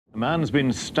Man's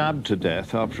been stabbed to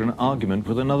death after an argument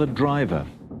with another driver.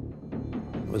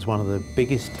 It was one of the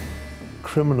biggest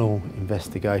criminal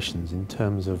investigations in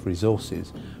terms of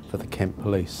resources for the Kent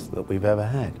police that we've ever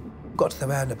had. Got to the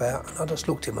roundabout and I just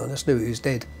looked at him and I just knew he was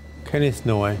dead. Kenneth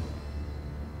Noye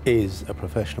is a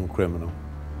professional criminal.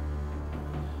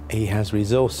 He has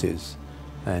resources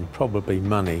and probably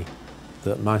money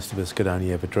that most of us could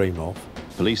only ever dream of.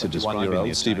 Police are describing the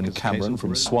attack Stephen as a Cameron case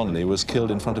from of Swanley was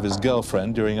killed in front of his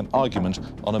girlfriend during an argument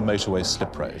on a motorway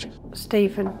slip road.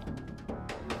 Stephen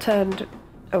turned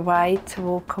away to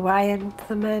walk away and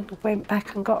the man went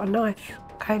back and got a knife,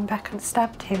 came back and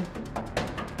stabbed him.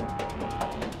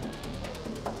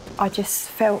 I just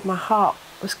felt my heart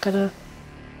was going to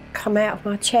come out of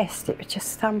my chest. It was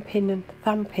just thumping and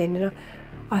thumping, and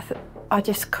I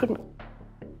just couldn't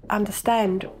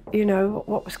understand, you know,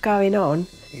 what was going on.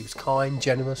 He was kind,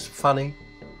 generous, funny.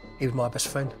 He was my best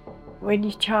friend. When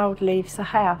your child leaves the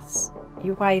house,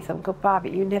 you wave them goodbye,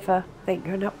 but you never think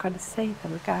you're not going to see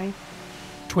them again.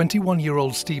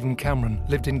 21-year-old Stephen Cameron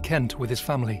lived in Kent with his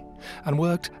family and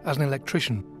worked as an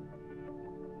electrician.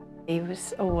 He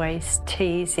was always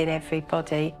teasing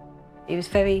everybody. He was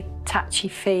a very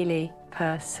touchy-feely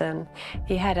person.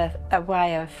 He had a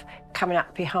way of coming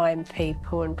up behind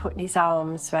people and putting his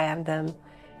arms around them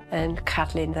and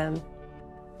cuddling them.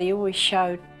 He always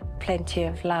showed plenty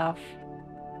of love.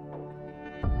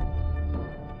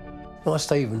 My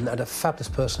Stephen had a fabulous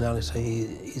personality.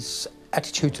 His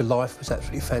attitude to life was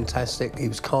absolutely fantastic. He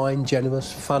was kind, generous,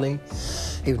 funny.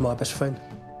 He was my best friend.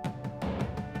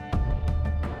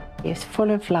 He was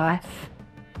full of life,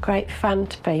 great fun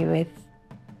to be with,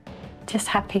 just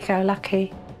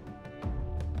happy-go-lucky.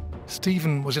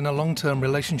 Stephen was in a long-term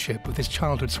relationship with his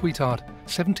childhood sweetheart,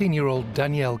 17-year-old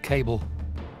Danielle Cable.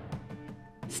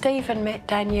 Stephen met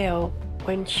Danielle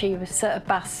when she was at a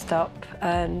bus stop,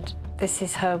 and this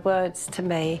is her words to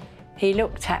me. He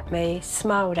looked at me,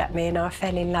 smiled at me, and I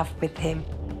fell in love with him.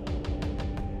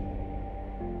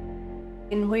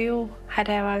 And we all had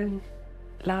our own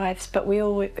lives, but we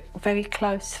all were a very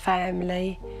close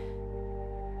family.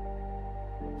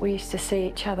 We used to see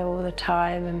each other all the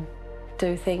time and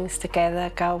do things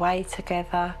together, go away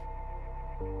together.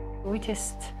 We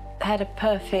just had a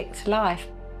perfect life.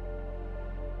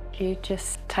 You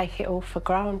just take it all for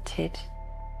granted.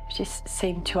 It just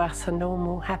seemed to us a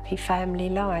normal, happy family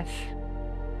life.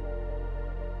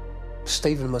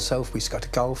 Stephen and myself, we used to go to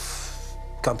golf,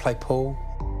 go and play pool.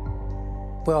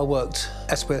 Where I worked,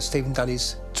 that's where Stephen done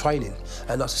his training,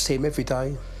 and I used to see him every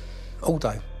day, all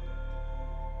day.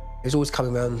 He was always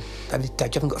coming around,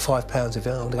 Dad, you haven't got £5 if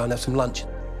you want to go and have some lunch.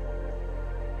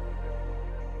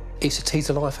 He used to tease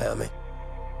the life out of me.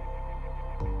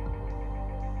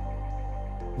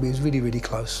 We was really, really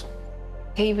close.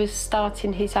 He was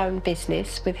starting his own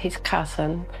business with his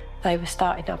cousin. They were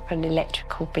starting up an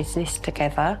electrical business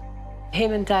together.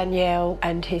 Him and Danielle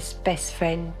and his best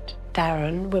friend,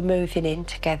 Darren, were moving in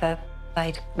together.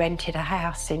 They'd rented a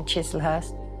house in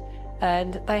Chislehurst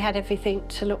and they had everything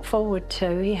to look forward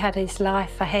to. He had his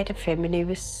life ahead of him and he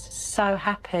was so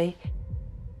happy.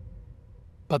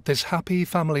 But this happy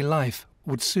family life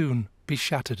would soon be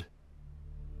shattered.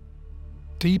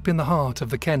 Deep in the heart of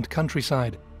the Kent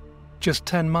countryside, just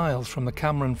 10 miles from the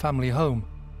Cameron family home,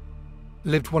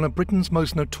 lived one of Britain's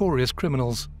most notorious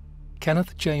criminals,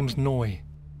 Kenneth James Noye.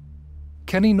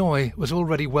 Kenny Noye was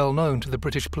already well known to the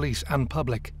British police and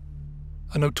public,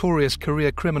 a notorious career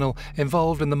criminal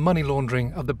involved in the money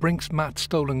laundering of the Brinks Mat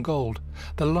stolen gold,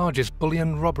 the largest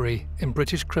bullion robbery in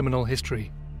British criminal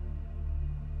history.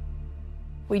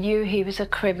 We knew he was a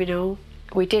criminal.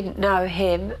 We didn't know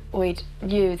him. We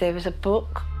knew there was a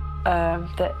book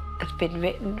that had been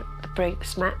written, the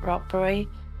Brinks Mat robbery,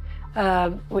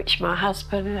 which my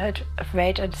husband had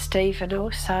read and Stephen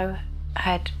also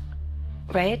had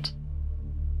read.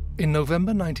 In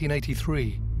November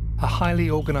 1983, a highly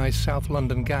organised South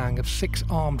London gang of 6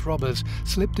 armed robbers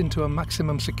slipped into a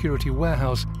maximum security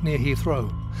warehouse near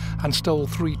Heathrow and stole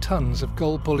 3 tons of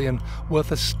gold bullion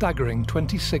worth a staggering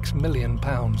 £26 million.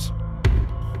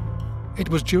 It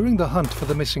was during the hunt for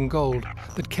the missing gold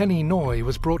that Kenny Noye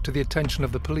was brought to the attention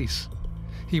of the police.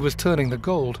 He was turning the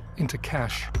gold into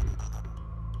cash.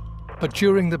 But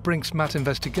during the Brinks Mat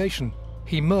investigation,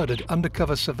 he murdered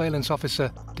undercover surveillance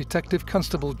officer Detective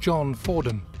Constable John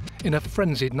Forden in a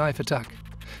frenzied knife attack,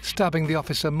 stabbing the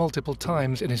officer multiple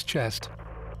times in his chest.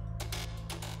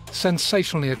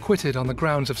 Sensationally acquitted on the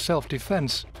grounds of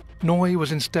self-defence, Noye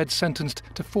was instead sentenced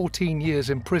to 14 years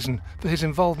in prison for his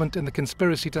involvement in the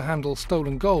conspiracy to handle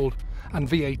stolen gold and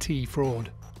VAT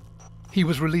fraud. He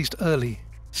was released early,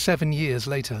 7 years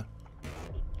later.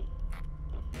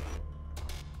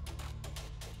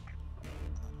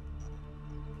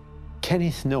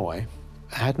 Kenneth Noye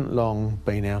hadn't long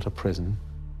been out of prison.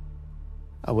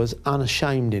 I was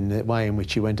unashamed in the way in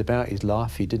which he went about his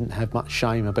life. He didn't have much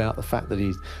shame about the fact that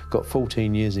he's got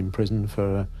 14 years in prison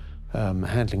for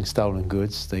handling stolen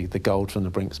goods, the gold from the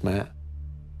Brinks mat.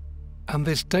 And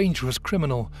this dangerous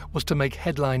criminal was to make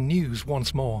headline news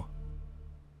once more.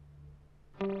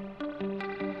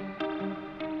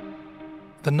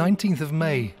 The 19th of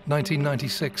May,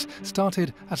 1996,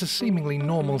 started as a seemingly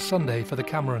normal Sunday for the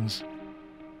Camerons.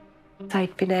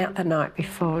 They'd been out the night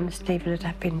before and Stephen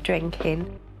had been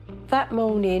drinking. That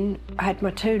morning, I had my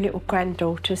 2 little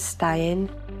granddaughters staying.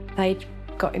 They'd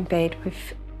got in bed with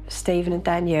Stephen and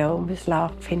Danielle and was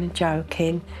laughing and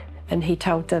joking, and he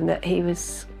told them that he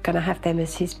was going to have them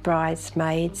as his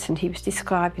bridesmaids, and he was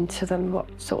describing to them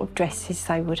what sort of dresses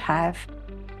they would have.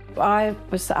 I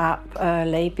was up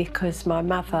early because my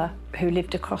mother, who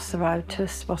lived across the road to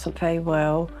us, wasn't very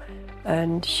well,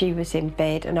 and she was in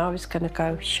bed and I was going to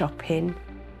go shopping.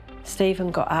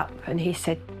 Stephen got up and he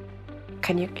said,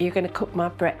 you're going to cook my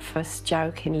breakfast,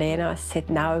 jokingly, and I said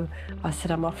no. I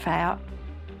said, I'm off out.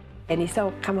 And he said,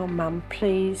 oh, come on, Mum,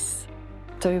 please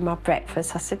do my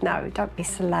breakfast. I said, no, don't be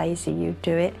so lazy, you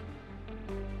do it.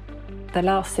 The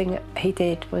last thing he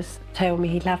did was tell me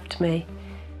he loved me.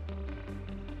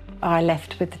 I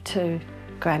left with the 2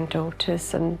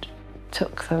 granddaughters and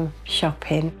took them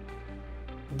shopping.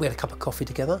 We had a cup of coffee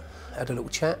together, had a little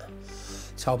chat,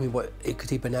 told me what could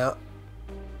he been out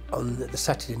on the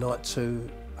Saturday night to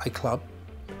a club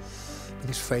with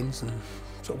his friends and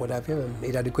sort of what have you, and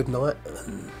he'd had a good night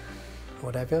and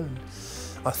what have you. And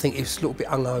I think he was a little bit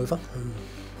hungover, and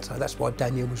so that's why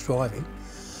Daniel was driving.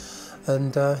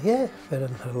 And yeah, we had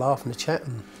a laugh and a chat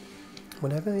and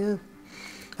whatever, yeah,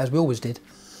 as we always did.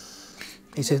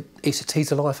 He said he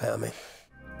teased the life out of me.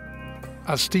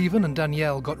 As Stephen and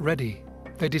Danielle got ready,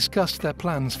 they discussed their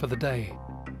plans for the day.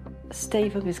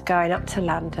 Stephen was going up to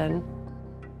London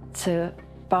to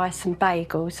buy some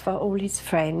bagels for all his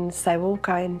friends. They were all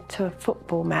going to a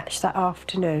football match that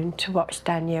afternoon to watch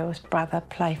Danielle's brother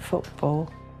play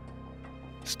football.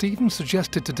 Stephen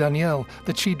suggested to Danielle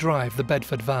that she drive the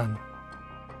Bedford van.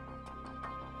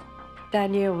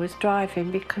 Danielle was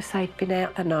driving because they'd been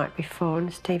out the night before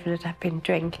and Stephen had been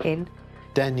drinking.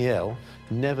 Danielle,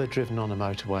 never driven on a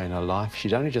motorway in her life.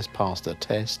 She'd only just passed her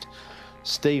test.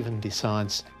 Stephen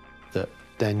decides that,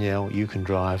 Danielle, you can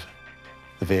drive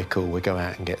the vehicle, we'll go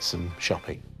out and get some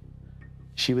shopping.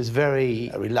 She was very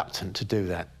reluctant to do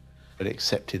that, but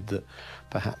accepted that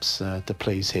perhaps to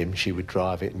please him she would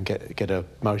drive it and get a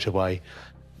motorway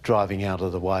driving out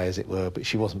of the way, as it were, but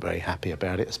she wasn't very happy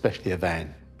about it, especially a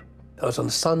van. It was on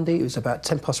a Sunday, it was about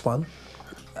 1:10.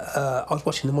 I was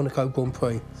watching the Monaco Grand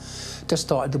Prix. Just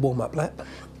started the warm-up lap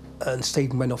and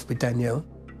Stephen went off with Danielle.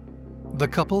 The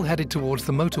couple headed towards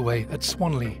the motorway at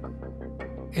Swanley.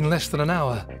 In less than an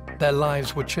hour, their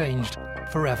lives were changed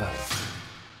forever.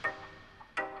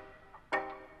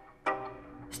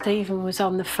 Stephen was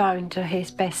on the phone to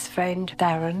his best friend,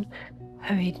 Darren,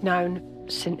 who he'd known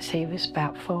since he was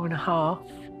about 4 and a half.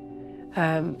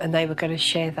 And they were going to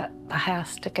share the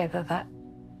house together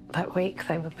that week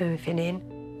they were moving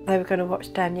in. They were going to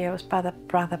watch Danielle's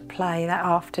brother play that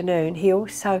afternoon. He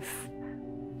also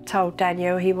told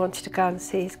Danielle he wanted to go and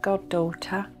see his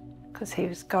goddaughter because he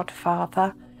was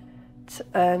godfather,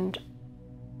 and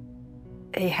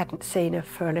he hadn't seen her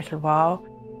for a little while.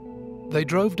 They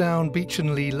drove down Beech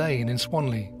and Lee Lane in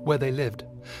Swanley, where they lived,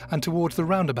 and towards the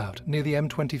roundabout near the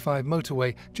M25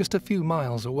 motorway just a few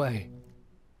miles away.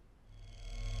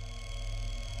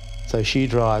 So she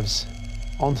drives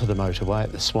onto the motorway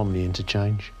at the Swanley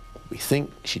interchange. We think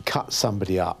she'd cut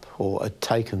somebody up or had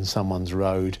taken someone's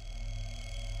road.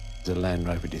 The Land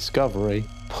Rover Discovery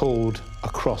pulled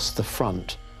across the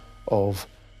front of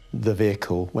the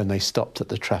vehicle when they stopped at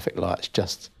the traffic lights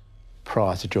just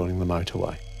prior to joining the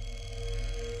motorway.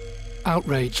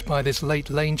 Outraged by this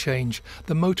late lane change,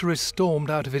 the motorist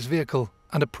stormed out of his vehicle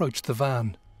and approached the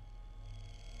van.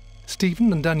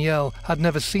 Stephen and Danielle had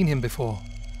never seen him before.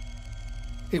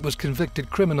 It was convicted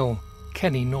criminal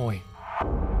Kenneth Noye.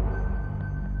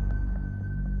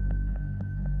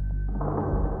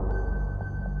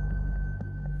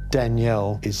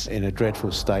 Danielle is in a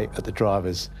dreadful state at the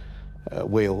driver's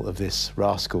wheel of this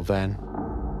rascal van.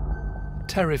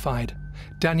 Terrified,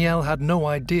 Danielle had no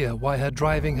idea why her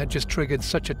driving had just triggered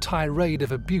such a tirade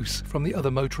of abuse from the other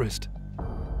motorist.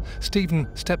 Stephen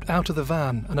stepped out of the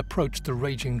van and approached the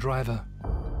raging driver.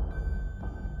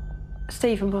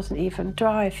 Stephen wasn't even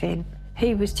driving.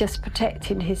 He was just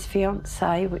protecting his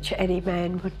fiancée, which any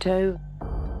man would do.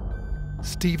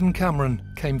 Stephen Cameron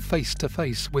came face to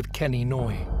face with Kenneth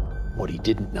Noye. What he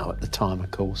didn't know at the time,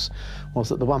 of course, was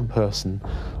that the one person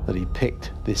that he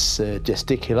picked this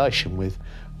gesticulation with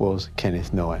was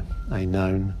Kenneth Noye, a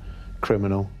known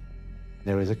criminal.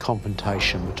 There is a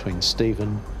confrontation between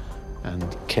Stephen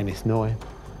and Kenneth Noye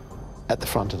at the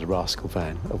front of the rascal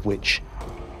van, of which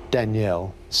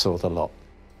Danielle saw the lot.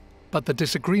 But the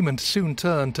disagreement soon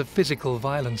turned to physical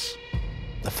violence.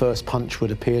 The first punch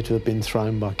would appear to have been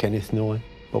thrown by Kenneth Noye,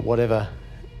 but whatever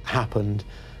happened,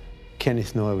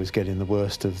 Kenneth Noye was getting the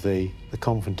worst of the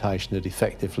confrontation that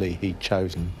effectively he'd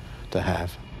chosen to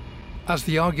have. As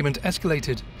the argument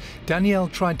escalated, Danielle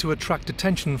tried to attract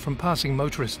attention from passing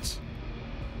motorists.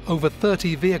 Over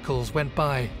 30 vehicles went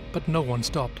by, but no one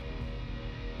stopped.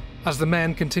 As the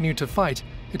men continued to fight,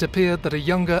 it appeared that a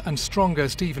younger and stronger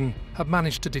Stephen had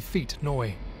managed to defeat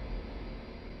Noye.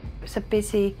 It was a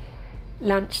busy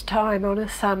lunchtime on a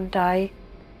Sunday.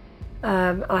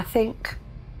 I think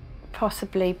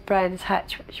possibly Brands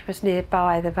Hatch, which was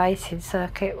nearby, the racing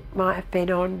circuit might have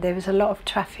been on. There was a lot of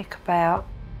traffic about.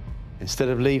 Instead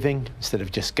of leaving, instead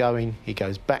of just going, he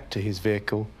goes back to his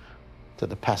vehicle, to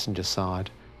the passenger side,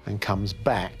 and comes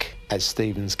back as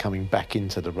Stephen's coming back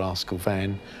into the rascal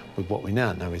van with what we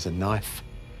now know is a knife.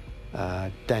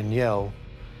 Danielle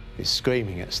is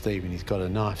screaming at Stephen, he's got a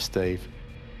knife, Steve.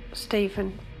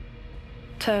 Stephen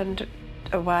turned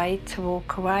away to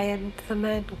walk away, and the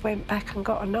man went back and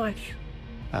got a knife.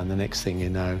 And the next thing you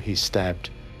know, he's stabbed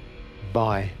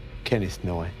by Kenneth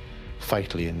Noye,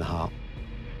 fatally in the heart.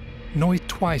 Noye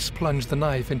twice plunged the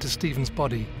knife into Stephen's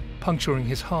body, puncturing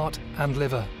his heart and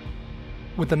liver.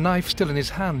 With the knife still in his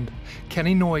hand,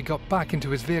 Kenny Noye got back into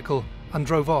his vehicle and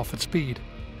drove off at speed.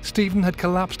 Stephen had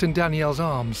collapsed in Danielle's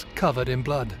arms, covered in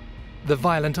blood. The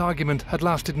violent argument had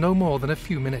lasted no more than a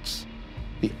few minutes.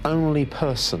 The only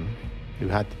person who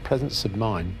had the presence of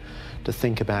mind to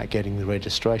think about getting the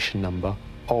registration number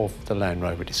of the Land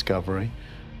Rover Discovery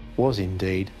was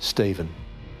indeed Stephen.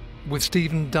 With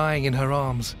Stephen dying in her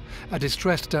arms, a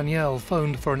distressed Danielle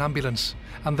phoned for an ambulance,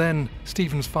 and then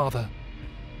Stephen's father.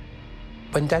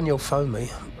 When Danielle phoned me,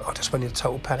 I just went into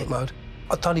total panic mode.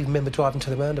 I don't even remember driving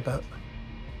to the roundabout.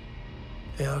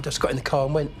 I just got in the car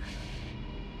and went.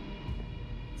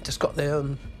 Just got there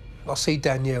and I see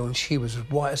Danielle, and she was as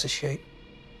white as a sheet.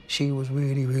 She was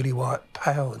really, really white,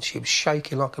 pale, and she was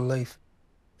shaking like a leaf.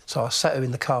 So I sat her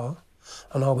in the car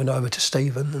and I went over to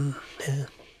Stephen and, yeah.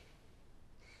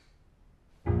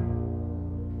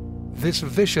 This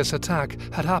vicious attack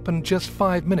had happened just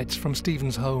 5 minutes from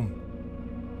Stephen's home.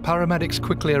 Paramedics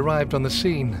quickly arrived on the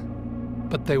scene,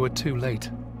 but they were too late.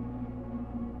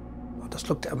 I just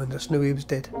looked at him and just knew he was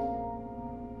dead.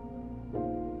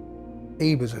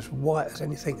 He was as white as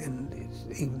anything, and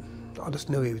I just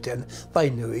knew he was dead. And they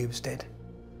knew he was dead.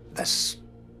 That's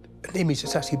an image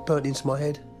that's actually burnt into my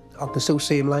head. I can still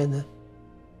see him laying there.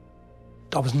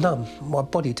 I was numb. My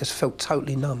body just felt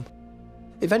totally numb.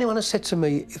 If anyone had said to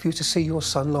me, if you were to see your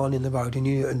son lying in the road and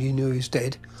you knew he was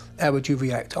dead, how would you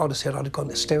react? I'd have said I'd have gone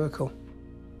hysterical.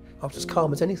 I was as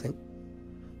calm as anything.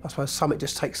 I suppose something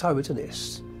just takes over, doesn't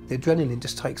it? The adrenaline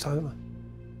just takes over.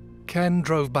 Ken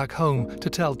drove back home to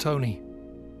tell Tony.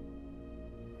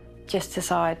 Just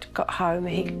as I'd got home,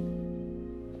 he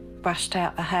rushed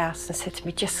out the house and said to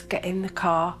me, just get in the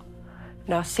car.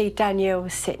 And I see Danielle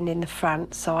was sitting in the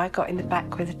front, so I got in the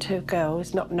back with the two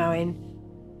girls, not knowing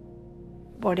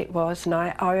what it was. And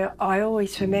I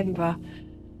always remember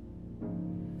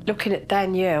looking at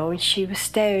Danielle, and she was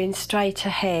staring straight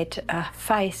ahead. Her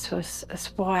face was as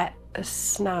white as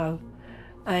snow.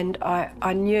 And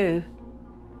I knew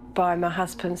by my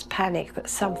husband's panic that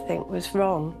something was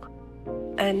wrong.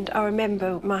 And I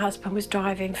remember my husband was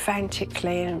driving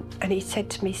frantically, and he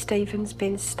said to me, Stephen's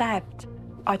been stabbed.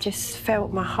 I just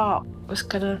felt my heart was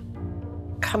going to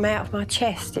come out of my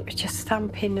chest. It was just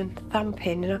thumping and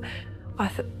thumping, and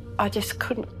I just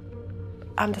couldn't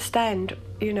understand,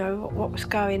 what was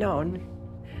going on.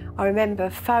 I remember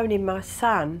phoning my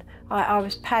son. I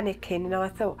was panicking, and I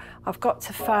thought, I've got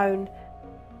to phone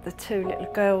the two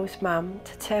little girls' mum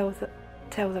to tell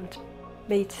them to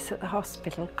meet us at the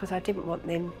hospital, because I didn't want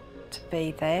them to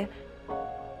be there.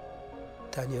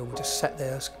 Danielle just sat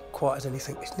there as quiet as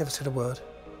anything. He's never said a word.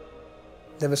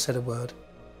 Never said a word.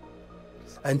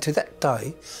 And to that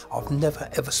day, I've never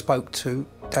ever spoke to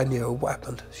Danielle what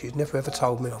happened. She's never ever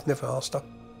told me. I've never asked her.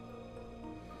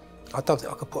 I don't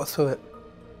think I could put her through it.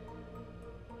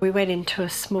 We went into a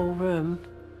small room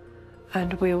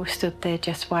and we all stood there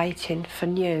just waiting for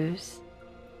news.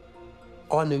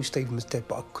 I knew Stephen was dead,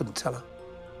 but I couldn't tell her.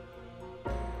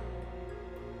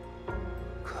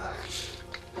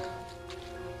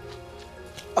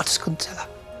 I just couldn't tell her.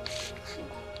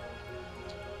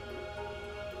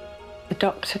 The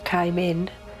doctor came in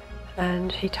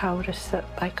and he told us that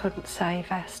they couldn't save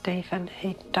our Stephen,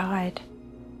 he'd died.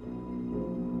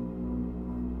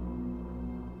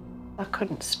 I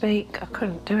couldn't speak, I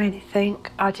couldn't do anything.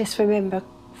 I just remember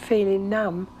feeling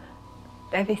numb.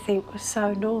 Everything was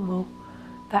so normal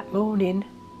that morning,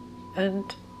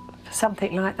 and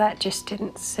something like that just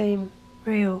didn't seem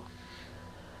real.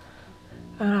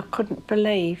 And I couldn't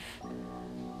believe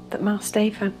that my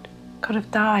Stephen could have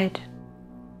died.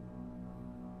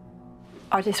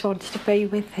 I just wanted to be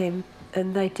with him,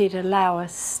 and they did allow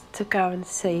us to go and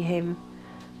see him.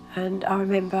 And I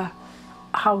remember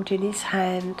holding his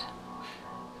hand,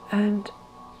 and,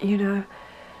 you know,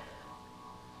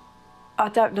 I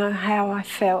don't know how I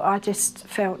felt. I just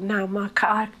felt numb.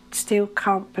 I still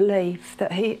can't believe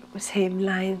that it was him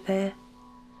laying there.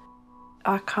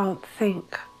 I can't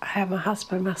think how my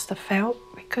husband must have felt,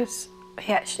 because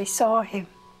he actually saw him.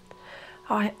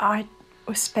 I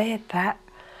was spared that.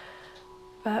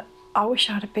 But I wish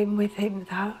I'd have been with him,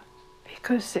 though,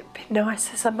 because it'd be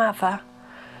nice as a mother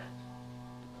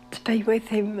to be with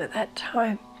him at that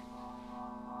time.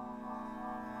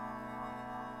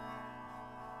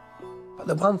 But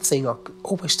the one thing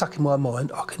always stuck in my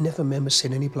mind, I can never remember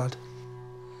seeing any blood.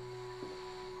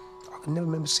 I can never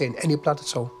remember seeing any blood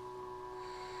at all.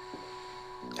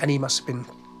 And he must have been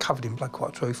covered in blood,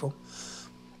 quite truthful.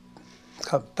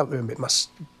 Don't remember, it must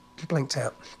have blanked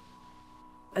out.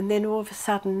 And then all of a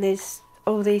sudden there's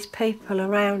all these people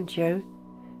around you,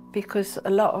 because a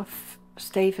lot of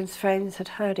Stephen's friends had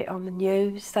heard it on the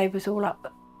news. They was all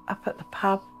up at the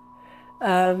pub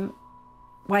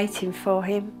waiting for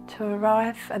him to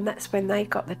arrive, and that's when they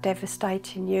got the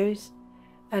devastating news.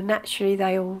 And naturally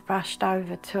they all rushed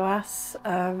over to us,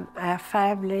 our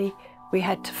family. We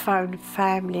had to phone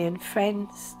family and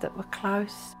friends that were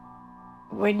close.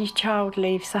 When your child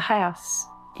leaves the house,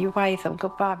 you wave them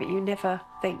goodbye, but you never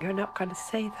think you're not going to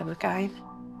see them again.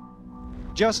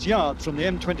 Just yards from the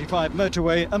M25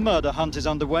 motorway, a murder hunt is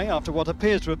underway after what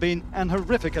appears to have been an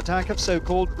horrific attack of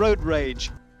so-called road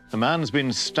rage. A man's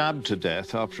been stabbed to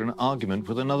death after an argument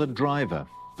with another driver.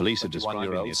 Police are describing the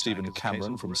 21-year-old Stephen attack as a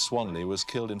Cameron case from of- Swanley was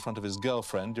killed in front of his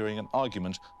girlfriend during an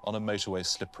argument on a motorway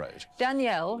slip road.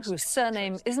 Danielle, whose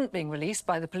surname isn't being released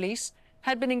by the police,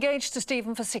 had been engaged to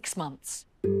Stephen for 6 months.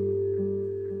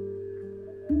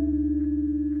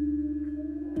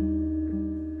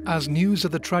 As news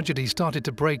of the tragedy started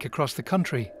to break across the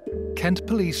country, Kent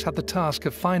police had the task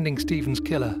of finding Stephen's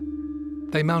killer.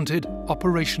 They mounted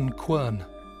Operation Quern.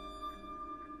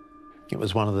 It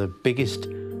was one of the biggest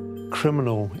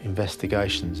criminal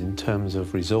investigations in terms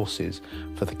of resources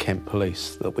for the Kent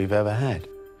police that we've ever had.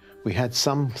 We had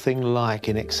something like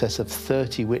in excess of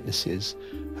 30 witnesses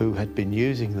who had been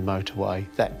using the motorway,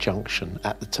 that junction,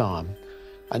 at the time,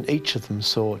 and each of them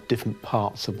saw different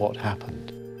parts of what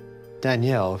happened.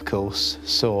 Danielle, of course,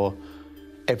 saw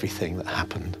everything that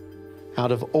happened.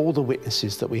 Out of all the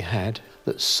witnesses that we had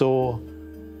that saw,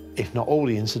 if not all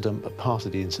the incident, but part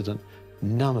of the incident,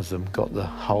 none of them got the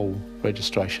whole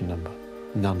registration number.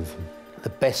 None of them. The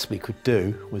best we could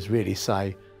do was really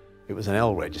say it was an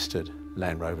L-registered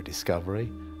Land Rover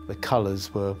Discovery. The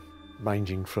colours were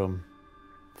ranging from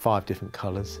 5 different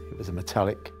colours. It was a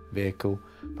metallic vehicle.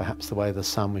 Perhaps the way the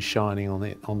sun was shining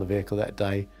on the vehicle that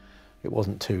day, it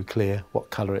wasn't too clear what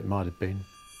colour it might have been.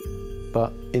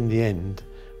 But in the end,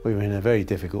 we were in a very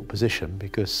difficult position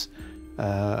because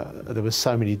there were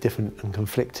so many different and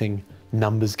conflicting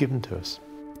numbers given to us.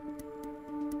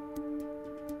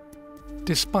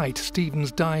 Despite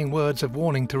Stephen's dying words of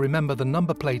warning to remember the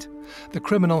number plate, the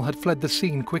criminal had fled the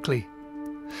scene quickly.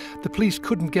 The police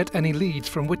couldn't get any leads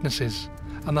from witnesses,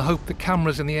 and the hope that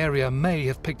cameras in the area may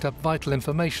have picked up vital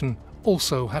information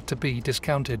also had to be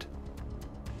discounted.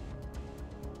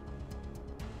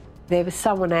 There was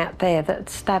someone out there that had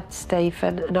stabbed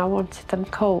Stephen, and I wanted them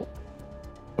caught.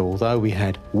 Although we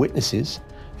had witnesses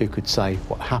who could say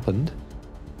what happened,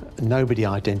 nobody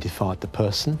identified the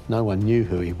person, no one knew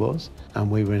who he was,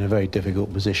 and we were in a very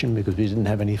difficult position because we didn't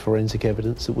have any forensic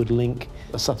evidence that would link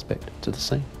a suspect to the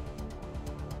scene.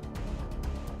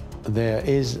 There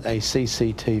is a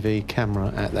CCTV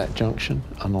camera at that junction,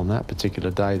 and on that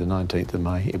particular day, the 19th of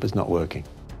May, it was not working.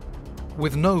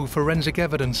 With no forensic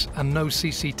evidence and no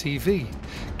CCTV,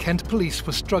 Kent police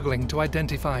were struggling to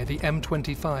identify the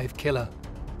M25 killer.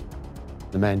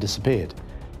 The man disappeared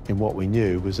in what we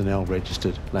knew was an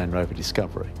L-registered Land Rover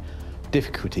Discovery.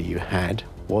 Difficulty you had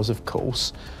was, of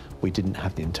course, we didn't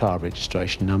have the entire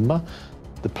registration number.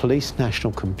 The police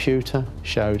national computer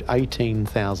showed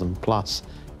 18,000 plus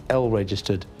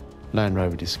L-registered Land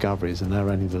Rover Discoveries, and they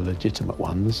were only the legitimate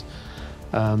ones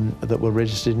that were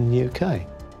registered in the UK.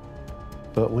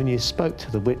 But when you spoke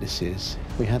to the witnesses,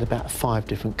 we had about 5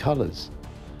 different colours.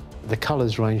 The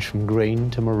colours ranged from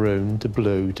green to maroon to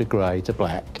blue to grey to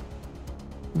black.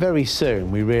 Very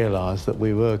soon we realised that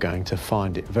we were going to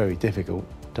find it very difficult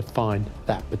to find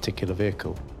that particular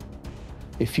vehicle.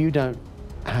 If you don't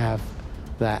have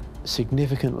that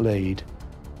significant lead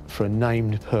for a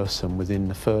named person within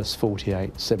the first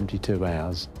 48, 72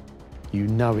 hours, you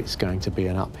know it's going to be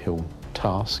an uphill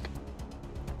task.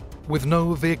 With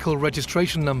no vehicle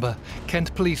registration number,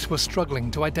 Kent police were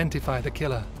struggling to identify the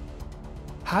killer.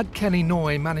 Had Kenneth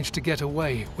Noye managed to get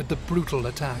away with the brutal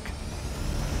attack?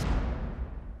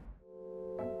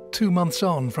 2 months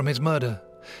on from his murder,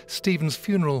 Stephen's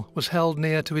funeral was held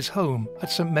near to his home at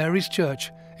St Mary's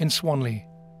Church in Swanley.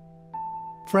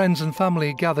 Friends and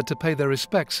family gathered to pay their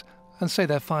respects and say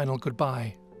their final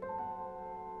goodbye.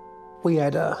 We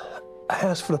had a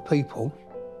house full of people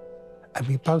and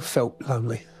we both felt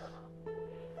lonely.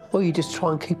 Well, you just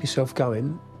try and keep yourself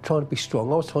going, trying to be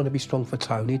strong. I was trying to be strong for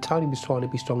Tony. Tony was trying to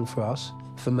be strong for us,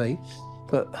 for me.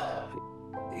 But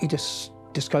you just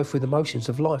go through the motions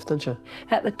of life, don't you?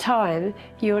 At the time,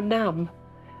 you're numb.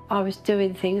 I was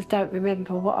doing things, don't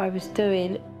remember what I was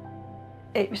doing.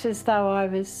 It was as though I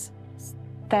was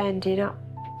standing up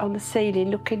on the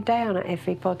ceiling looking down at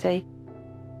everybody.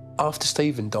 After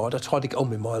Stephen died, I tried to get on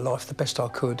with my life the best I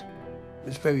could. It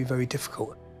was very, very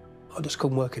difficult. I just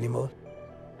couldn't work anymore.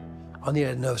 I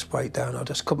needed a nervous breakdown. I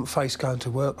just couldn't face going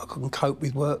to work. I couldn't cope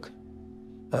with work.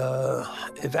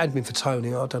 If it hadn't been for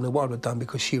Tony, I don't know what I would have done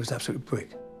because she was an absolute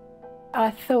brick. I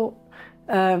thought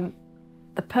the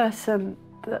person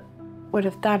that would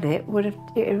have done it would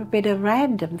have been a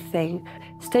random thing.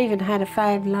 Stephen had a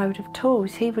van load of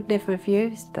tools. He would never have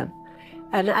used them.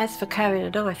 And as for carrying a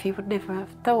knife, he would never have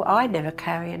thought. I never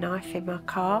carry a knife in my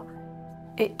car.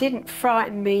 It didn't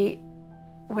frighten me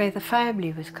where the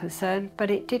family was concerned, but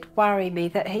it did worry me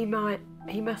that he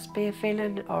must be a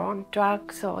villain or on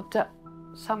drugs or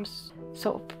some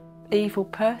sort of evil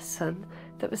person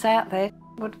that was out there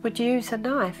would use a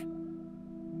knife.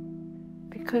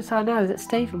 Because I know that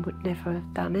Stephen would never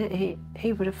have done it.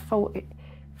 He would have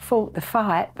fought the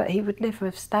fight, but he would never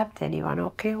have stabbed anyone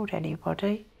or killed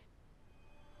anybody.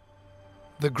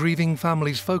 The grieving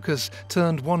family's focus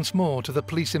turned once more to the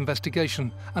police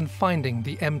investigation and finding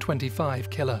the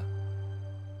M25 killer.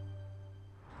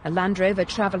 A Land Rover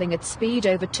travelling at speed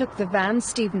overtook the van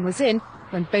Stephen was in.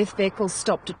 When both vehicles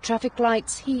stopped at traffic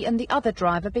lights, he and the other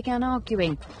driver began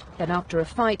arguing. Then after a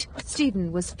fight,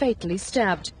 Stephen was fatally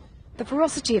stabbed. The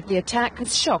ferocity of the attack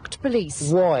has shocked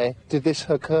police. Why did this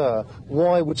occur?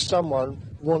 Why would someone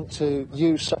want to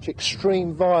use such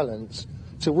extreme violence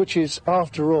to which is,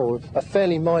 after all, a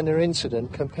fairly minor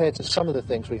incident compared to some of the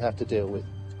things we have to deal with?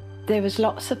 There was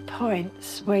lots of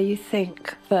points where you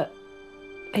think that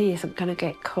he isn't going to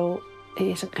get caught, he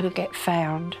isn't going to get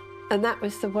found. And that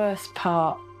was the worst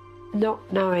part,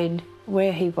 not knowing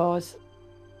where he was.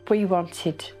 We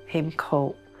wanted him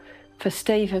caught. For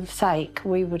Stephen's sake,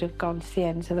 we would have gone to the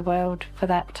ends of the world for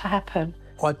that to happen.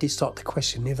 I did start to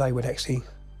question if they would actually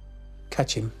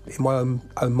catch him in my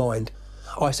own mind.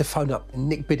 I used to phone up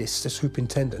Nick Biddis, the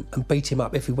superintendent, and beat him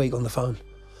up every week on the phone.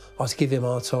 I used to give him a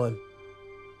hard time.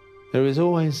 There is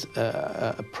always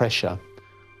a pressure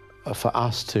for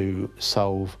us to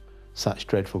solve such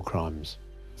dreadful crimes.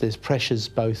 There's pressures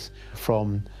both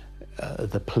from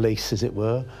the police, as it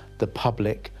were, the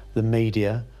public, the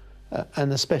media,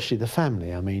 and especially the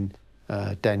family. I mean,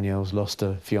 Danielle's lost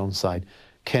a fiancé.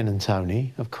 Ken and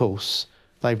Tony, of course,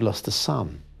 they've lost a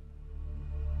son.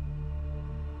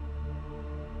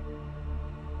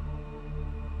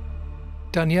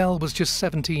 Danielle was just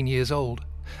 17 years old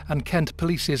and Kent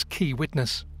Police's key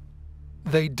witness.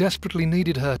 They desperately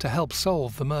needed her to help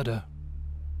solve the murder.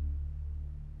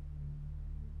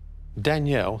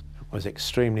 Danielle was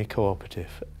extremely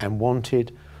cooperative and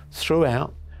wanted,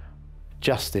 throughout,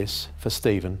 justice for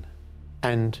Stephen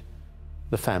and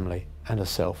the family and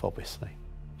herself, obviously.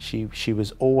 She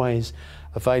was always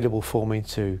available for me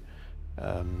to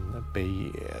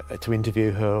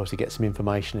interview her or to get some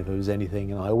information if there was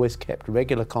anything, and I always kept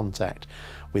regular contact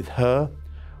with her,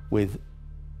 with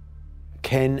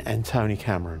Ken and Tony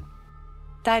Cameron.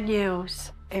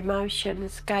 Danielle's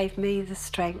emotions gave me the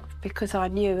strength because I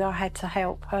knew I had to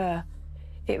help her.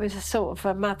 It was a sort of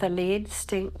a motherly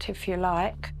instinct, if you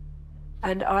like,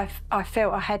 and I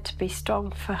felt I had to be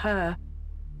strong for her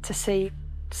to see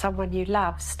someone you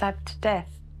love stabbed to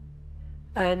death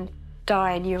and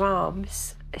die in your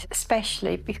arms,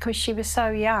 especially because she was so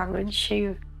young and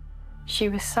she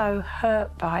was so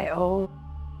hurt by it all.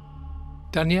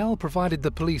 Danielle provided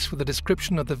the police with a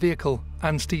description of the vehicle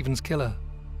and Stephen's killer.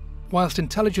 whilst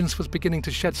intelligence was beginning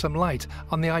to shed some light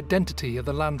on the identity of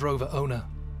the Land Rover owner.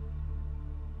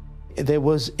 There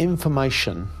was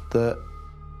information that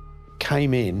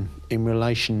came in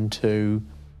relation to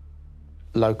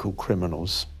local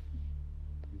criminals,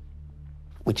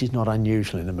 which is not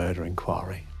unusual in a murder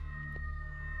inquiry.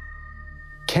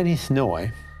 Kenneth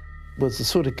Noye was the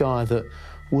sort of guy that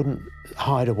wouldn't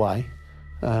hide away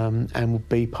and would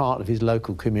be part of his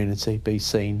local community, be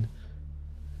seen.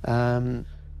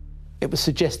 It was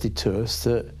suggested to us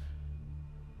that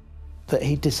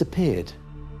he disappeared.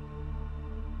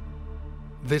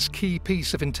 This key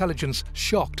piece of intelligence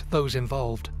shocked those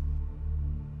involved.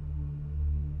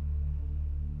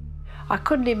 I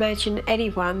couldn't imagine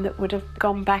anyone that would have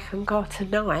gone back and got a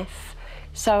knife,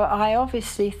 so I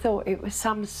obviously thought it was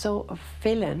some sort of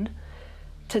villain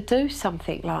to do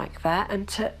something like that, and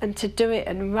to do it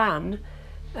and run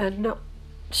and not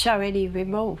show any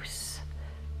remorse.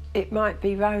 It might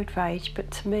be road rage,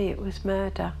 but to me it was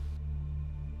murder.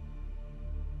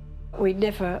 We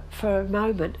never for a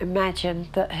moment imagined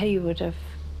that he would have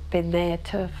been there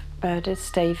to have murdered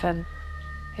Stephen.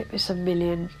 It was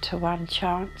 1,000,000 to 1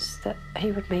 chance that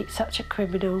he would meet such a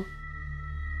criminal.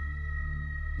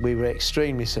 We were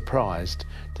extremely surprised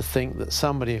to think that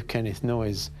somebody of Kenneth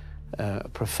Noye's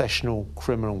professional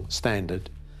criminal standard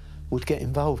would get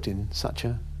involved in such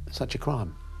a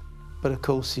crime. But of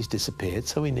course he's disappeared,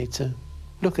 so we need to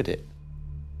look at it.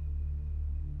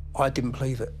 I didn't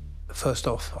believe it. First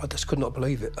off, I just could not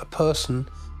believe it. A person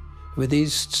with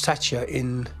his stature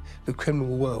in the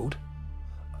criminal world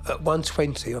at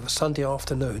 1:20 of a Sunday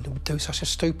afternoon would do such a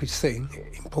stupid thing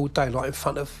in broad daylight in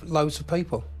front of loads of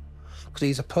people. Because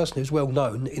he's a person who's well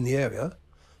known in the area.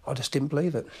 I just didn't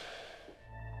believe it.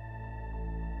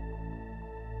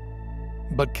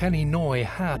 But Kenny Noye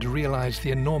had realised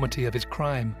the enormity of his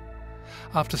crime.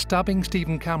 After stabbing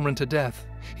Stephen Cameron to death,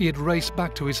 he had raced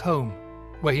back to his home,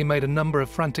 where he made a number of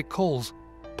frantic calls,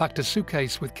 packed a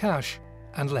suitcase with cash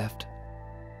and left.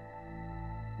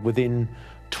 Within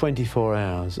 24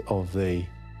 hours of the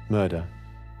murder,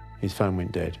 his phone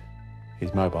went dead.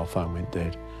 His mobile phone went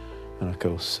dead. And of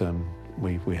course,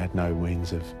 we had no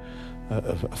means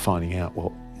of finding out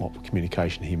what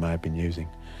communication he may have been using.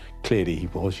 Clearly he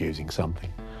was using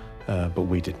something, but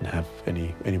we didn't have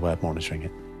any way of monitoring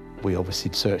it. We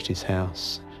obviously searched his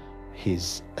house.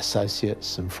 His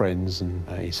associates and friends and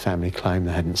his family claimed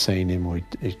they hadn't seen him or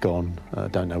he'd gone.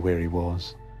 Don't know where he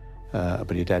was,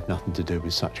 but he'd had nothing to do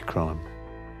with such a crime.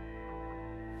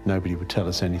 Nobody would tell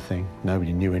us anything.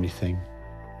 Nobody knew anything.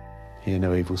 Hear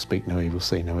no evil, speak no evil,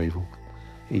 see no evil.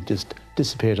 He just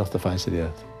disappeared off the face of the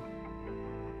earth.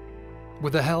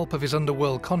 With the help of his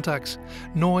underworld contacts,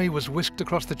 Noye was whisked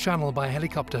across the channel by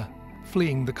helicopter,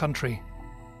 fleeing the country.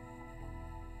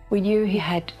 We knew he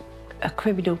had a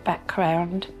criminal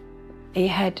background. He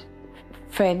had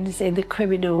friends in the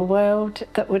criminal world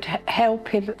that would help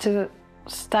him to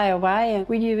stay away, and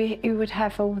we knew he would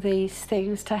have all these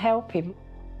things to help him.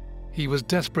 He was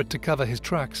desperate to cover his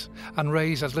tracks and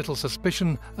raise as little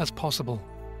suspicion as possible.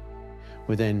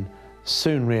 We then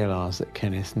soon realised that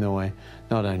Kenneth Noye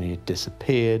not only had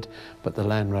disappeared, but the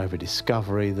Land Rover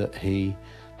Discovery that he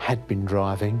had been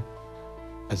driving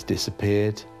has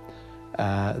disappeared.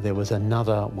 There was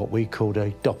another, what we called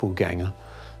a doppelganger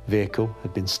vehicle,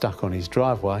 had been stuck on his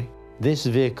driveway. This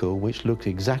vehicle, which looked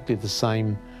exactly the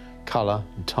same colour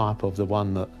and type of the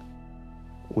one that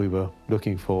we were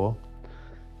looking for,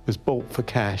 was bought for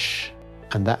cash,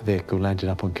 and that vehicle landed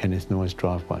up on Kenneth Noye's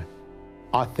driveway.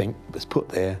 I think it was put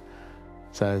there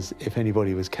so as if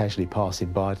anybody was casually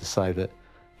passing by to say that,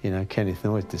 you know, Kenneth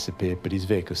Noye disappeared, but his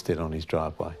vehicle's still on his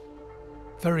driveway.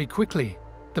 Very quickly,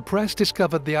 the press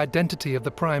discovered the identity of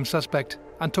the prime suspect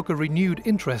and took a renewed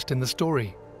interest in the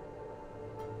story.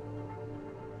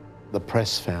 The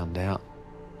press found out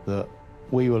that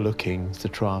we were looking to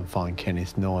try and find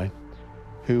Kenneth Noye,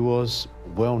 who was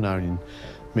well known in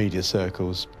media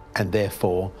circles, and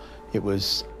therefore it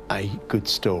was a good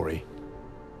story.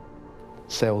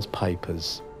 Sells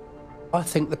papers. I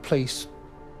think the police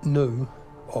knew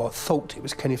or thought it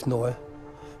was Kenneth Noye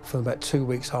for about 2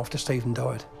 weeks after Stephen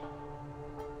died.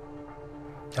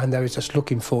 And they were just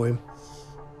looking for him.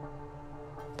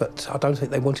 But I don't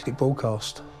think they wanted it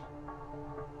broadcast.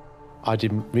 I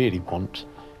didn't really want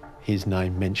his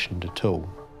name mentioned at all,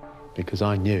 because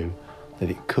I knew that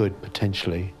it could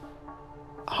potentially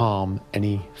harm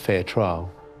any fair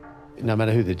trial. No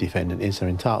matter who the defendant is, they're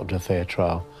entitled to a fair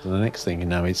trial. And the next thing you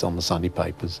know, it's on the Sunday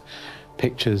papers,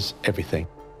 pictures, everything.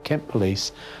 Kent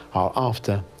Police are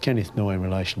after Kenneth Noye in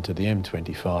relation to the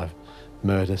M25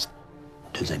 murders.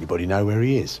 Does anybody know where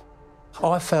he is?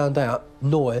 I found out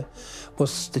Noye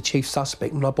was the chief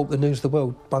suspect when I brought the News of the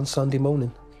World one Sunday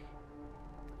morning,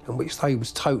 in which they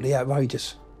was totally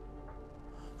outrageous.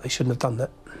 They shouldn't have done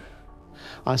that.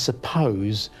 I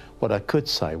suppose what I could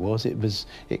say was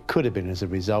it could have been as a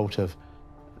result of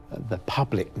the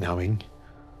public knowing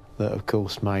that, of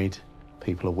course, made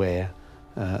people aware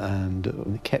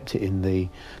and kept it in the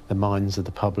minds of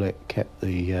the public, kept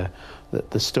the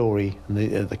story and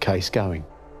the case going.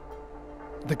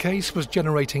 The case was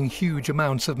generating huge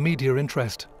amounts of media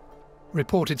interest.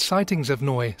 Reported sightings of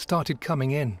Noye started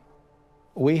coming in.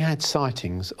 We had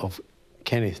sightings of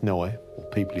Kenneth Noye, or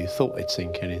people who thought they'd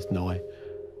seen Kenneth Noye,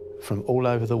 from all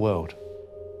over the world.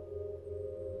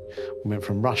 We went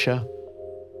from Russia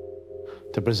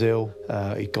to Brazil.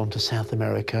 He'd gone to South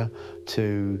America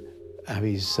to have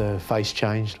his face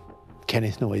changed.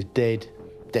 Kenneth Noye's dead,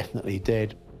 definitely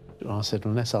dead. I said,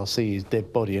 unless I see his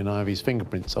dead body and I have his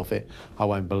fingerprints off it, I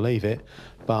won't believe it.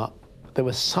 But there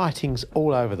were sightings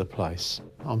all over the place.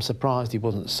 I'm surprised he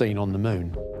wasn't seen on the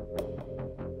moon.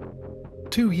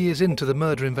 2 years into the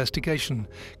murder investigation,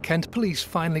 Kent police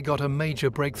finally got a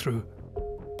major breakthrough.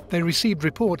 They received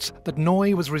reports that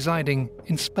Noye was residing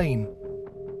in Spain.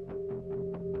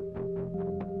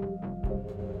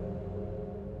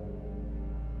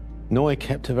 Noye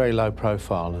kept a very low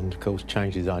profile and, of course,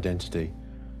 changed his identity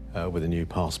with a new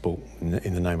passport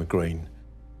in the name of Green.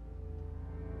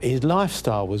 His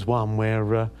lifestyle was one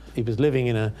where he was living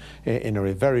in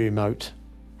a very remote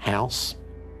house.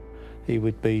 He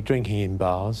would be drinking in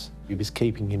bars. He was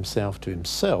keeping himself to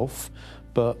himself,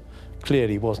 but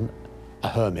clearly wasn't a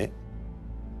hermit.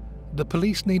 The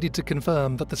police needed to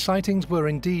confirm that the sightings were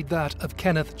indeed that of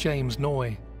Kenneth James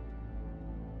Noye.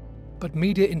 But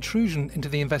media intrusion into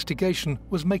the investigation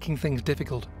was making things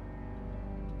difficult.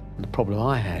 The problem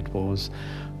I had was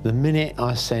the minute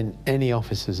I sent any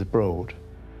officers abroad,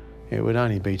 it would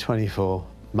only be 24,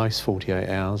 most 48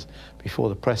 hours before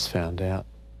the press found out.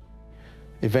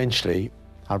 Eventually,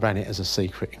 I ran it as a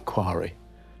secret inquiry.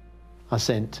 I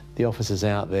sent the officers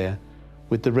out there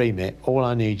with the remit, all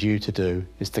I need you to do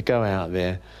is to go out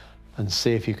there and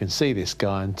see if you can see this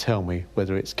guy and tell me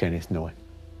whether it's Kenneth Noye.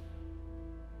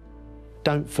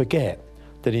 Don't forget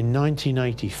that in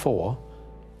 1984,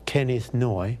 Kenneth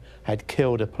Noye had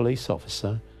killed a police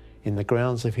officer in the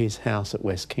grounds of his house at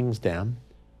West Kingsdown,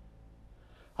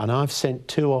 and I've sent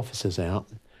 2 officers out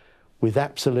with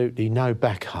absolutely no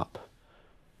backup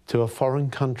to a foreign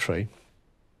country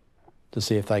to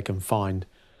see if they can find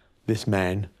this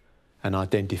man and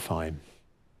identify him.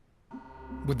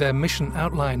 With their mission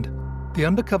outlined, the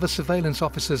undercover surveillance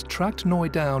officers tracked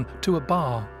Noye down to a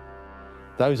bar.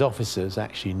 Those officers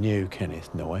actually knew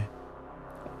Kenneth Noye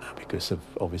because of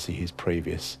obviously his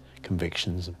previous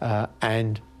convictions,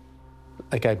 and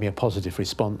they gave me a positive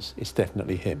response. It's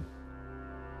definitely him.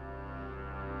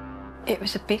 It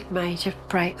was a big major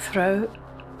breakthrough,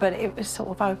 but it was sort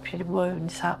of opening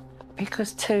wounds up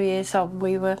because 2 years on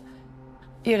we were,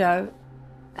 you know,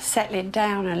 settling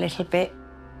down a little bit.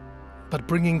 But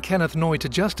bringing Kenneth Noye to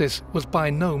justice was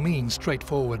by no means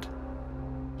straightforward.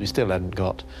 We still hadn't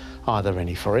got either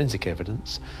any forensic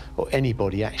evidence or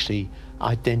anybody actually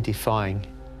identifying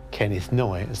Kenneth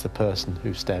Noye as the person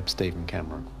who stabbed Stephen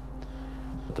Cameron.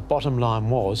 The bottom line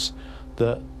was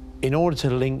that in order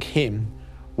to link him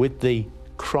with the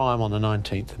crime on the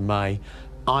 19th of May,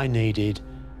 I needed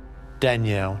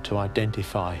Danielle to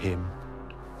identify him.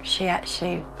 She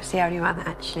actually was the only one that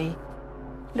actually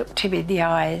looked him in the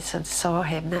eyes and saw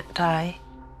him that day.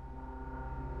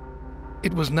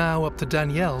 It was now up to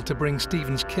Danielle to bring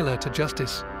Stephen's killer to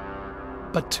justice.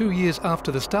 But 2 years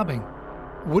after the stabbing,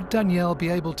 would Danielle be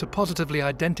able to positively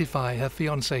identify her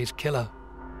fiancé's killer?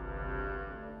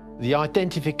 The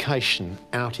identification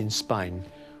out in Spain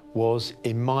was,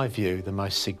 in my view, the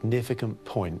most significant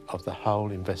point of the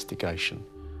whole investigation.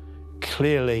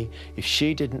 Clearly, if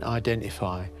she didn't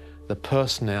identify the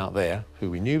person out there, who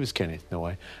we knew was Kenneth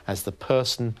Noye, as the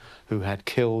person who had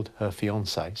killed her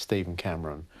fiancé, Stephen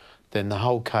Cameron, then the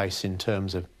whole case in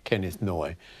terms of Kenneth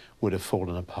Noye would have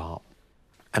fallen apart.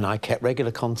 And I kept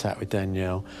regular contact with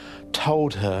Danielle,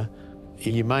 told her,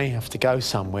 you may have to go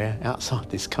somewhere outside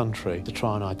this country to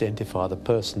try and identify the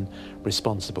person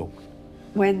responsible.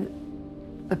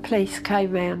 When the police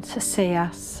came round to see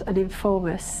us and inform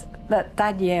us that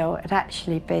Danielle had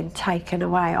actually been taken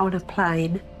away on a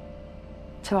plane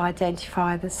to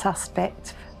identify the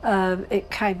suspect,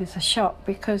 it came as a shock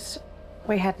because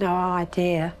we had no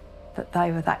idea that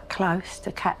they were that close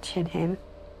to catching him.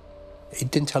 He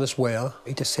didn't tell us where.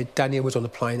 He just said Danielle was on the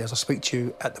plane as I speak to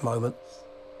you at the moment.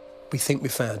 We think we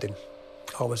found him.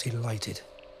 I was elated.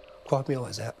 Cried my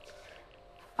eyes out.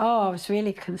 Oh, I was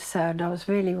really concerned. I was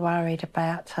really worried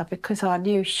about her because I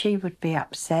knew she would be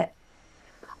upset.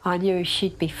 I knew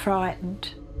she'd be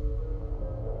frightened.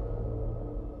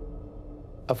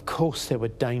 Of course, there were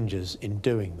dangers in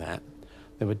doing that.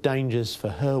 There were dangers for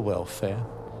her welfare,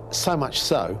 so much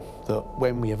so that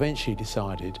when we eventually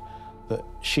decided that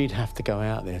she'd have to go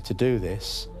out there to do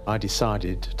this, I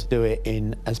decided to do it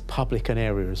in as public an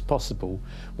area as possible.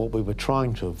 What we were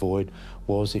trying to avoid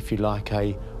was, if you like,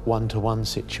 a one-to-one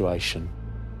situation.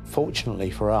 Fortunately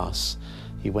for us,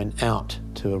 he went out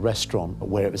to a restaurant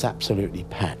where it was absolutely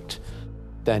packed.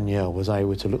 Danielle was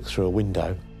able to look through a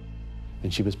window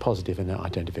and she was positive in her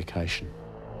identification.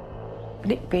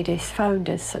 Nick Biddis phoned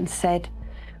us and said,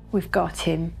 "We've got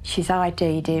him, she's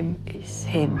ID'd him, it's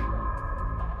him."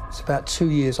 It's about 2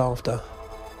 years after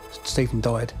Stephen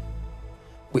died,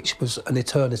 which was an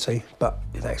eternity, but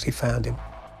it actually found him.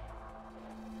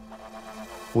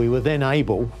 We were then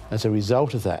able, as a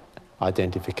result of that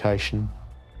identification,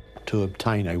 to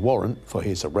obtain a warrant for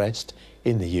his arrest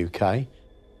in the UK.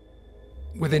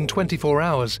 Within 24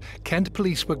 hours, Kent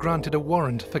police were granted a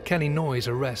warrant for Kenny Noye's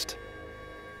arrest.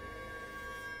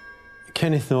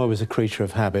 Kenneth Noye was a creature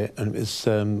of habit, and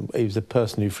he was a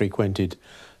person who frequented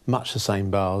much the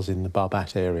same bars in the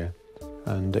Barbat area.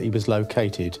 And he was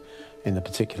located in the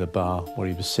particular bar where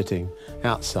he was sitting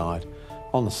outside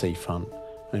on the seafront,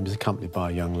 and he was accompanied by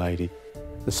a young lady.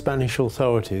 The Spanish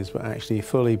authorities were actually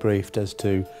fully briefed as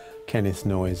to Kenneth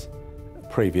Noye's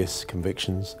previous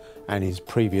convictions and his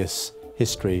previous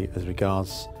history as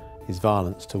regards his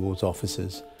violence towards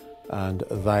officers, and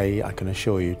they, I can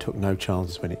assure you, took no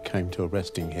chances when it came to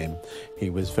arresting him. He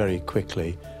was very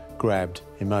quickly grabbed,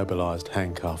 immobilised,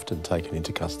 handcuffed and taken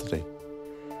into custody.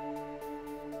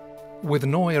 With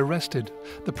Noye arrested,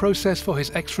 the process for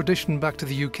his extradition back to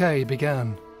the UK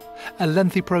began, a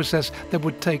lengthy process that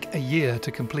would take a year to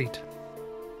complete.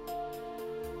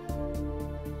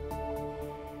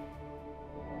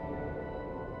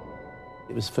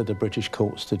 It was for the British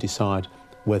courts to decide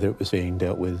whether it was being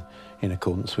dealt with in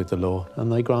accordance with the law,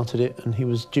 and they granted it, and he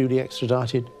was duly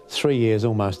extradited 3 years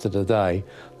almost to the day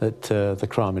that the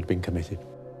crime had been committed.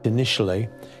 Initially,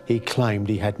 he claimed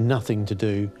he had nothing to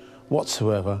do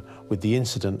whatsoever with the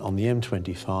incident on the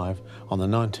M25 on the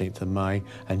 19th of May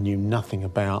and knew nothing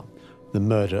about the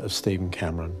murder of Stephen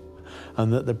Cameron,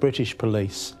 and that the British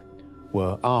police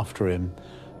were after him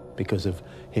because of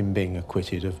him being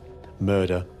acquitted of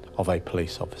murder of a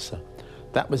police officer.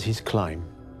 That was his claim.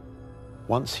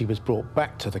 Once he was brought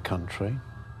back to the country,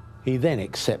 he then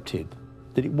accepted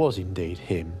that it was indeed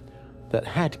him that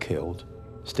had killed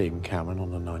Stephen Cameron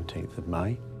on the 19th of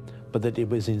May, but that it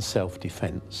was in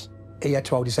self-defence. He had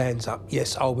to hold his hands up.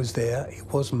 Yes, I was there,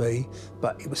 it was me,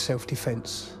 but it was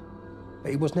self-defence.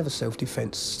 But it was never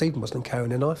self-defence. Stephen wasn't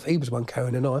carrying a knife, he was the one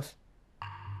carrying a knife.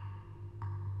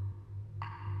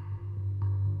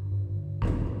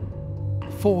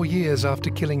 "4 years after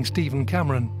killing Stephen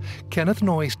Cameron, Kenneth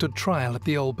Noye stood trial at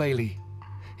the Old Bailey.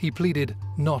 He pleaded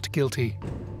not guilty.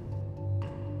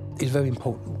 It's very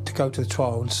important to go to the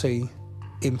trial and see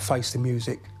him face the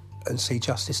music and see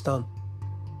justice done.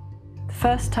 The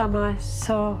first time I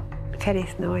saw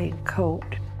Kenneth Noye in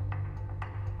court,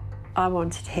 I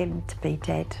wanted him to be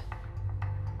dead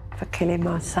for killing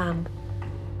my son.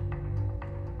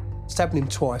 Stabbing him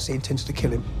twice, he intended to kill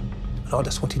him. And I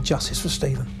just wanted justice for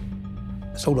Stephen.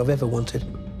 That's all I've ever wanted.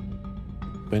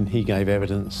 When he gave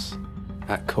evidence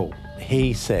at court,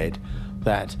 he said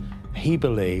that he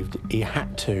believed he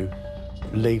had to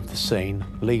leave the scene,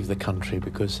 leave the country,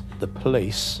 because the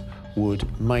police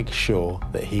would make sure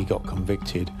that he got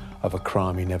convicted of a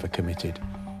crime he never committed,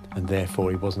 and therefore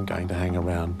he wasn't going to hang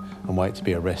around and wait to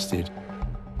be arrested.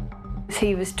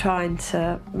 He was trying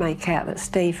to make out that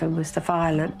Stephen was the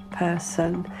violent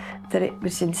person, that it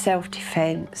was in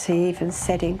self-defence. He even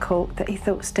said in court that he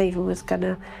thought Stephen was going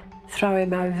to throw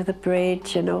him over the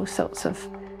bridge, and all sorts of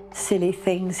silly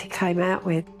things he came out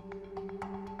with.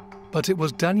 But it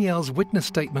was Danielle's witness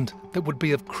statement that would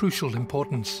be of crucial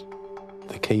importance.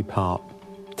 The key part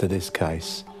to this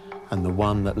case, and the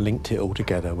one that linked it all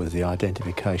together, was the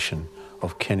identification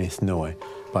of Kenneth Noye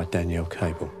by Danielle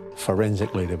Cable.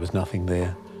 Forensically, there was nothing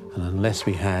there, and unless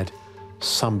we had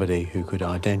somebody who could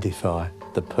identify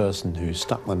the person who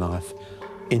stuck the knife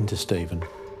into Stephen,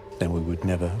 then we would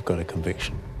never have got a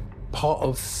conviction. Part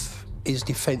of his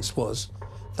defence was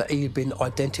that he had been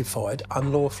identified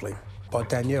unlawfully by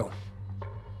Danielle.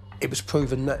 It was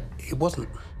proven that it wasn't.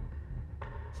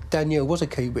 Danielle was a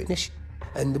key witness,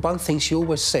 and the one thing she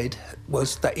always said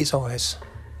was that his eyes,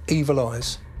 evil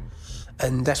eyes,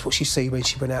 and that's what she see when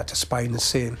she went out to Spain and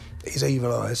see him, his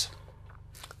evil eyes.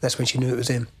 That's when she knew it was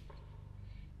him.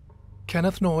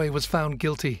 Kenneth Noye was found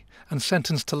guilty and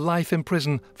sentenced to life in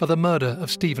prison for the murder of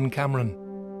Stephen Cameron.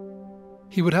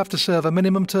 He would have to serve a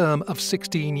minimum term of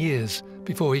 16 years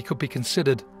before he could be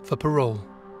considered for parole.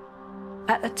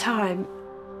 At the time,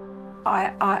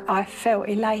 I felt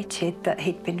elated that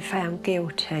he'd been found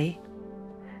guilty,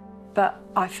 but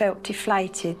I felt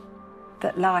deflated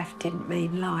that life didn't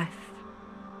mean life,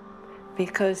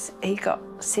 because he got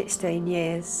 16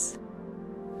 years.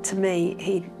 To me,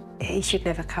 he should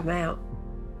never come out.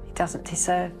 He doesn't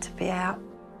deserve to be out.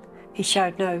 He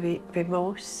showed no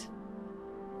remorse.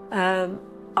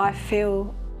 I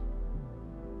feel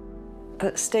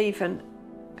that Stephen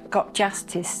got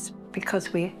justice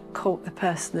because we caught the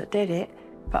person that did it,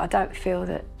 but I don't feel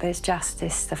that there's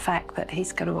justice, the fact that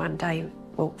he's going to one day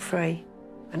walk free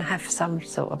and have some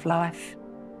sort of life.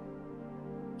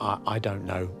 I don't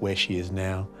know where she is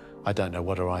now. I don't know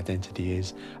what her identity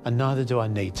is, and neither do I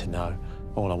need to know.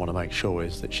 All I want to make sure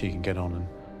is that she can get on and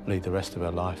lead the rest of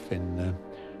her life in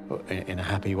a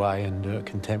happy way and a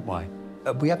content way.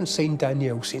 We haven't seen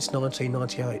Danielle since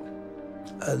 1998,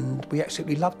 and we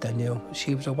absolutely loved Danielle.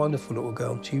 She was a wonderful little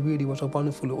girl. She really was a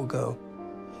wonderful little girl,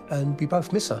 and we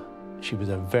both miss her. She was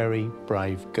a very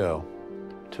brave girl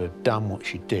to have done what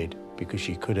she did, because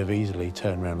she could have easily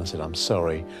turned around and said, "I'm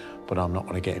sorry, but I'm not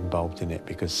going to get involved in it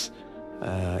because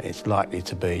it's likely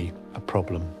to be a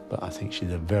problem." But I think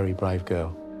she's a very brave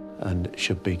girl and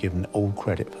should be given all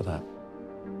credit for that.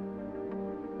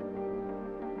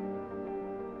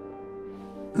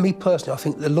 Me personally, I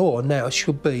think the law now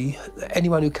should be that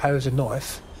anyone who carries a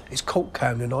knife, is caught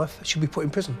carrying a knife, should be put in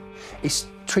prison. It's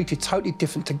treated totally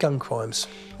different to gun crimes,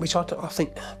 which I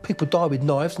think people die with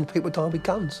knives and people die with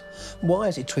guns. Why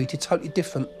is it treated totally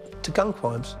different to gun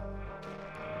crimes?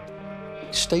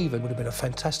 Stephen would have been a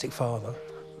fantastic father,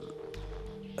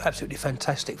 absolutely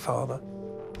fantastic father.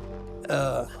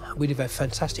 We'd have had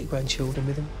fantastic grandchildren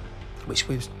with him, which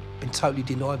we've been totally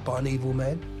denied by an evil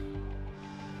man.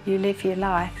 You live your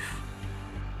life,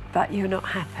 but you're not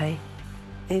happy.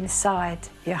 Inside,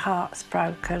 your heart's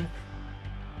broken.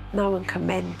 No one can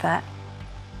mend that.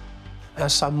 Our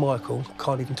son Michael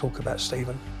can't even talk about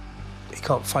Stephen. He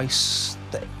can't face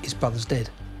that his brother's dead.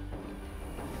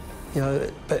 You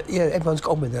know, but yeah, everyone's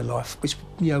got on with their life, which,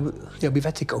 you know, we've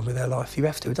had to get on with their life. You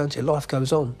have to, don't you? Life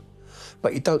goes on.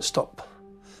 But you don't stop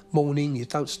mourning, you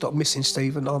don't stop missing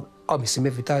Stephen. I miss him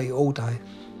every day, all day.